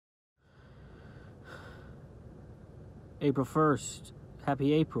April 1st.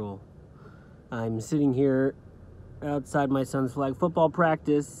 Happy April. I'm sitting here outside my son's flag football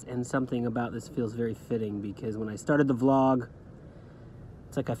practice, and something about this feels very fitting because when I started the vlog,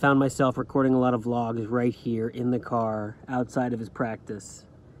 it's like I found myself recording a lot of vlogs right here in the car outside of his practice.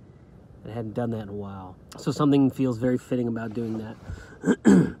 I hadn't done that in a while. So something feels very fitting about doing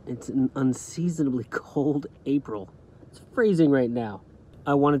that. It's an unseasonably cold April. It's freezing right now.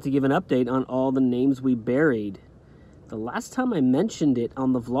 I wanted to give an update on all the names we buried. The last time I mentioned it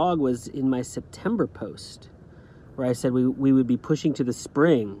on the vlog was in my September post, where I said we would be pushing to the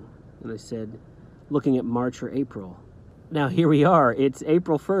spring. And I said, looking at March or April. Now here we are, it's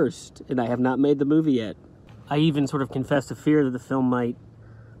April 1st, and I have not made the movie yet. I even sort of confessed a fear that the film might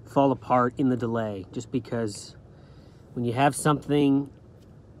fall apart in the delay, just because when you have something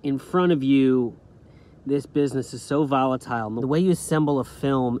in front of you, this business is so volatile. The way you assemble a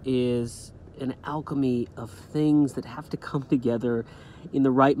film is an alchemy of things that have to come together in the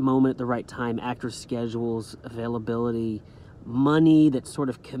right moment at the right time. Actor schedules, availability, money that's sort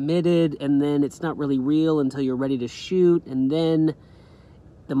of committed, and then it's not really real until you're ready to shoot, and then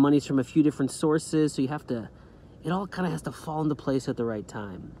the money's from a few different sources, so you have to, it all kind of has to fall into place at the right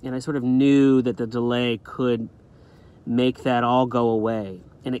time. And I sort of knew that the delay could make that all go away,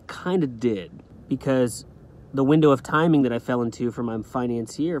 and it kind of did, because the window of timing that I fell into for my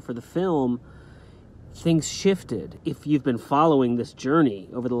financier for the film, things shifted. If you've been following this journey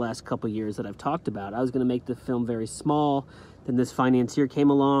over the last couple of years that I've talked about, I was going to make the film very small. Then this financier came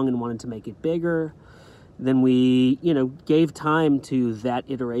along and wanted to make it bigger. Then we, gave time to that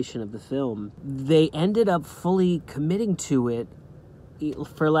iteration of the film. They ended up fully committing to it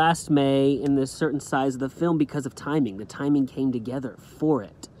for last May in this certain size of the film because of timing. The timing came together for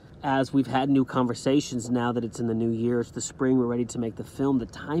it. As we've had new conversations now that it's in the new year, it's the spring, we're ready to make the film, the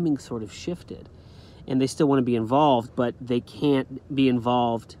timing sort of shifted. And they still want to be involved, but they can't be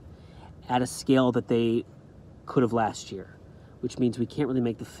involved at a scale that they could have last year, which means we can't really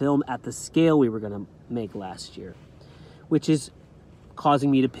make the film at the scale we were going to make last year, which is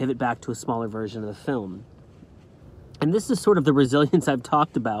causing me to pivot back to a smaller version of the film. And this is sort of the resilience I've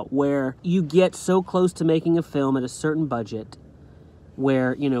talked about, where you get so close to making a film at a certain budget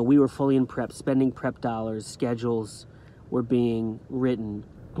where, we were fully in prep, spending prep dollars, schedules were being written,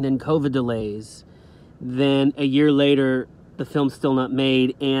 and then COVID delays. Then a year later, the film's still not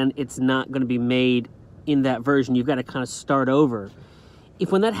made, and it's not going to be made in that version. You've got to kind of start over.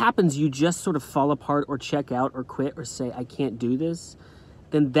 If when that happens, you just sort of fall apart or check out or quit or say, I can't do this,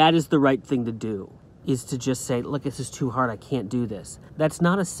 then that is the right thing to do, is to just say, look, this is too hard, I can't do this. That's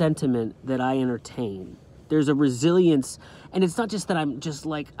not a sentiment that I entertain. There's a resilience, and it's not just that I'm just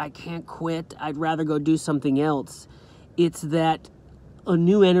like, I can't quit, I'd rather go do something else. It's that a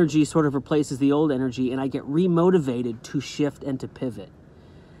new energy sort of replaces the old energy, and I get remotivated to shift and to pivot.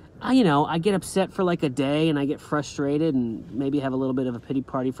 I get upset for like a day, and I get frustrated, and maybe have a little bit of a pity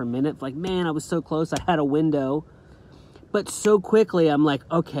party for a minute. Like, man, I was so close, I had a window. But so quickly, I'm like,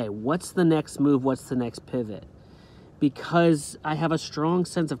 okay, what's the next move? What's the next pivot? Because I have a strong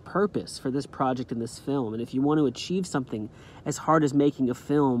sense of purpose for this project and this film. And if you want to achieve something as hard as making a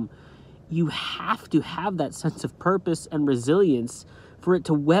film, you have to have that sense of purpose and resilience for it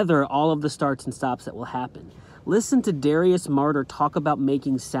to weather all of the starts and stops that will happen. Listen to Darius Martyr talk about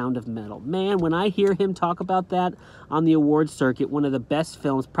making Sound of Metal. Man, when I hear him talk about that on the awards circuit, one of the best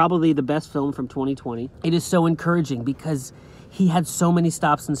films, probably the best film from 2020, it is so encouraging because he had so many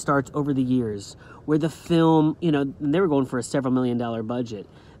stops and starts over the years where the film, they were going for a several $1 million budget.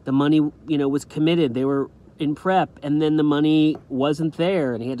 The money, was committed. They were in prep, and then the money wasn't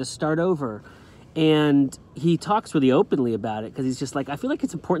there, and he had to start over. And he talks really openly about it because he's just like, I feel like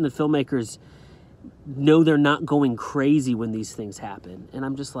it's important that filmmakers know they're not going crazy when these things happen. And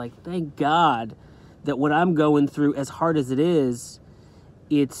I'm just like, thank God that what I'm going through, as hard as it is,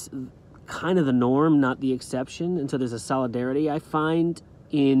 it's kind of the norm, not the exception. And so there's a solidarity I find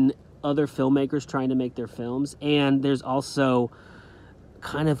in other filmmakers trying to make their films. And there's also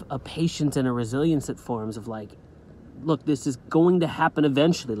kind of a patience and a resilience that forms of like, look, this is going to happen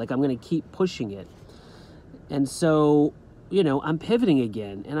eventually. Like, I'm going to keep pushing it. And so, I'm pivoting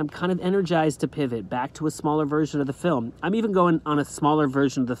again, and I'm kind of energized to pivot back to a smaller version of the film. I'm even going on a smaller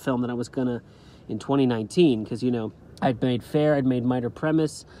version of the film than I was going to in 2019, because, I'd made Fair, I'd made Minor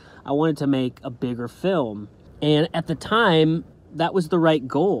Premise. I wanted to make a bigger film. And at the time, that was the right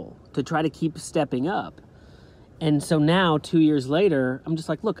goal, to try to keep stepping up. And so now, 2 years later, I'm just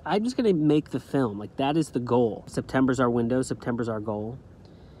like, look, I'm just going to make the film. Like, that is the goal. September's our window. September's our goal.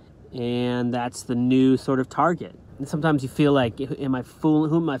 And that's the new sort of target. And sometimes you feel like, who am I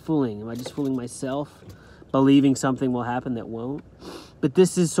fooling? Am I just fooling myself? believing something will happen that won't. But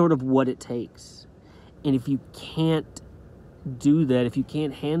this is sort of what it takes. And if you can't do that, if you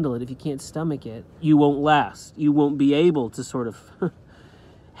can't handle it, if you can't stomach it, you won't last. You won't be able to sort of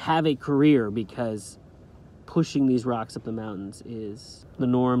have a career, because pushing these rocks up the mountains is the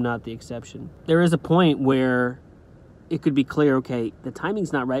norm, not the exception. There is a point where it could be clear, okay, the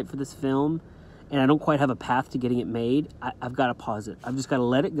timing's not right for this film, and I don't quite have a path to getting it made. I've got to pause it. I've just got to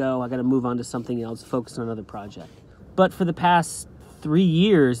let it go. I've got to move on to something else, focus on another project. But for the past 3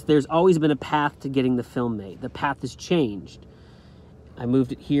 years, there's always been a path to getting the film made. The path has changed. I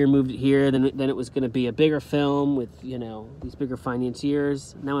moved it here, then it was going to be a bigger film with, you know, these bigger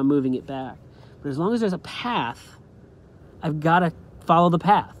financiers. Now I'm moving it back. But as long as there's a path, I've got to follow the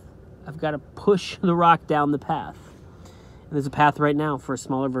path. I've got to push the rock down the path. And there's a path right now for a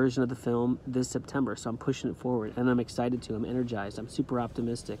smaller version of the film this September, so I'm pushing it forward, and I'm excited to. I'm energized. I'm super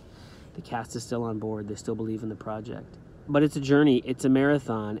optimistic. The cast is still on board. They still believe in the project. But it's a journey. It's a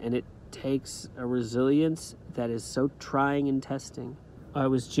marathon, and it takes a resilience that is so trying and testing. I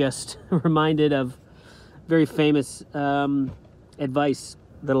was just reminded of very famous advice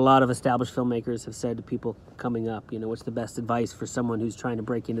that a lot of established filmmakers have said to people coming up. You know, what's the best advice for someone who's trying to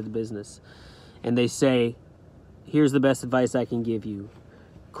break into the business? And they say, here's the best advice I can give you.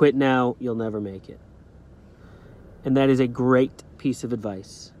 Quit now, you'll never make it. And that is a great piece of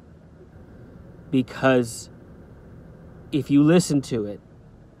advice. Because if you listen to it,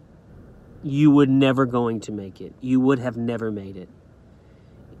 you would never going to make it. You would have never made it.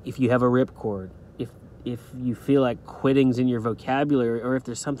 If you have a ripcord, if you feel like quitting's in your vocabulary, or if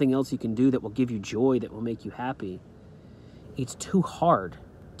there's something else you can do that will give you joy, that will make you happy, it's too hard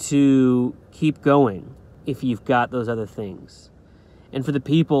to keep going if you've got those other things. And for the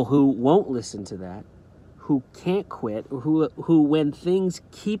people who won't listen to that, who can't quit, or who when things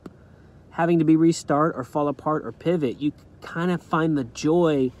keep having to be restart or fall apart or pivot, you kind of find the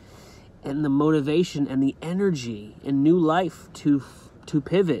joy and the motivation and the energy and new life to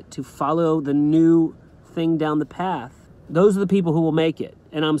pivot, to follow the new thing down the path. Those are the people who will make it.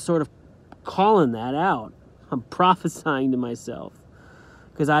 And I'm sort of calling that out. I'm prophesying to myself,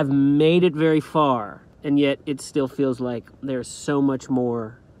 because I've made it very far, and yet it still feels like there's so much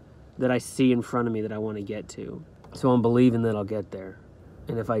more that I see in front of me that I want to get to. So I'm believing that I'll get there.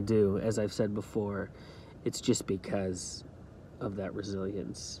 And if I do, as I've said before, it's just because of that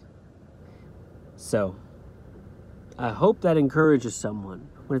resilience. So I hope that encourages someone.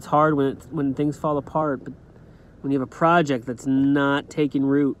 When it's hard, when things fall apart, but when you have a project that's not taking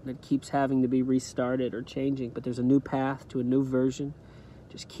root, that keeps having to be restarted or changing, but there's a new path to a new version,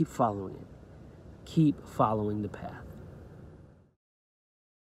 just keep following it. Keep following the path.